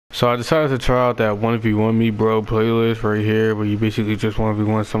So I decided to try out that 1v1 me bro playlist right here, where you basically just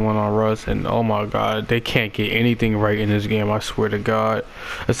 1v1 someone on Rust, and oh my god, they can't get anything right in this game, I swear to god.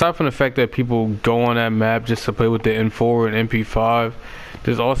 Aside from the fact that people go on that map just to play with the M4 and MP5,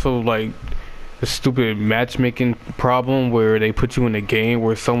 there's also like a stupid matchmaking problem where they put you in a game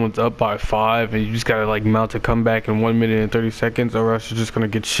where someone's up by 5 and you just gotta like mount a comeback in 1 minute and 30 seconds, or else you're just gonna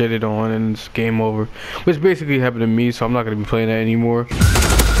get shitted on and it's game over. Which basically happened to me, so I'm not gonna be playing that anymore.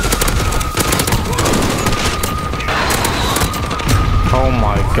 Oh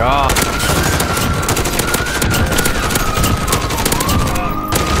my god.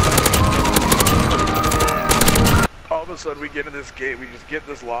 All of a sudden we get in this gate, we just get in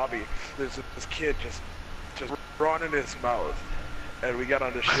this lobby. There's this kid just running his mouth. And we got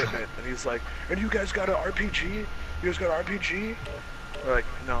on the shipment and he's like, and you guys got an RPG? You guys got an RPG? We're like,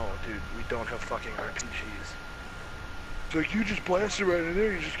 no dude, we don't have fucking RPGs. So you just blast it right in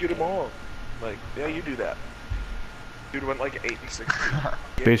there, you just get them all. Like, yeah, you do that. Dude went like 8 and 16.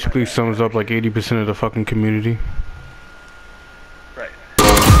 Basically sums up like 80% of the fucking community. Right.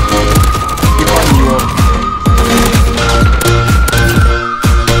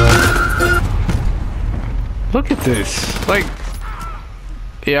 Look at this. Like,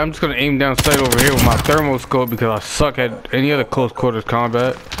 yeah, I'm just gonna aim down sight over here with my thermal scope because I suck at any other close quarters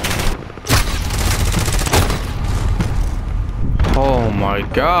combat. Oh my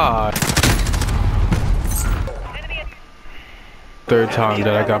god. Third time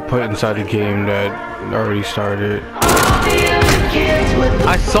that I got put inside the game that already started.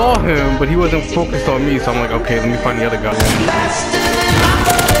 I saw him, but he wasn't focused on me, so I'm like, okay, let me find the other guy.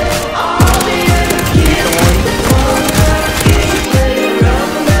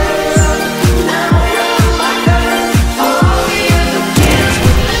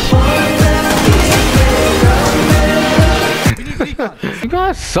 You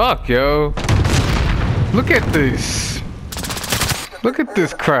guys suck, yo. Look at this. Look at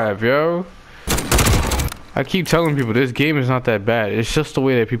this crap, yo. I keep telling people this game is not that bad. It's just the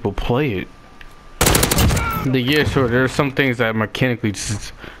way that people play it. Yeah, sure, there are some things that mechanically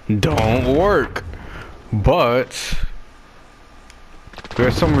just don't work. But there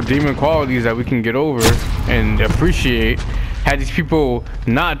are some redeeming qualities that we can get over and appreciate had these people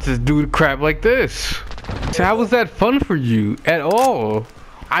not just do crap like this. So how was that fun for you at all?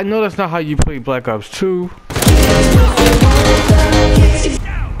 I know that's not how you play Black Ops 2.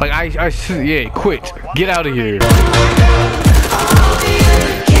 Like I should, yeah, quit. Get out of here.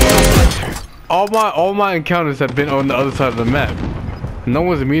 All my encounters have been on the other side of the map. No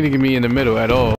one's meeting me in the middle at all.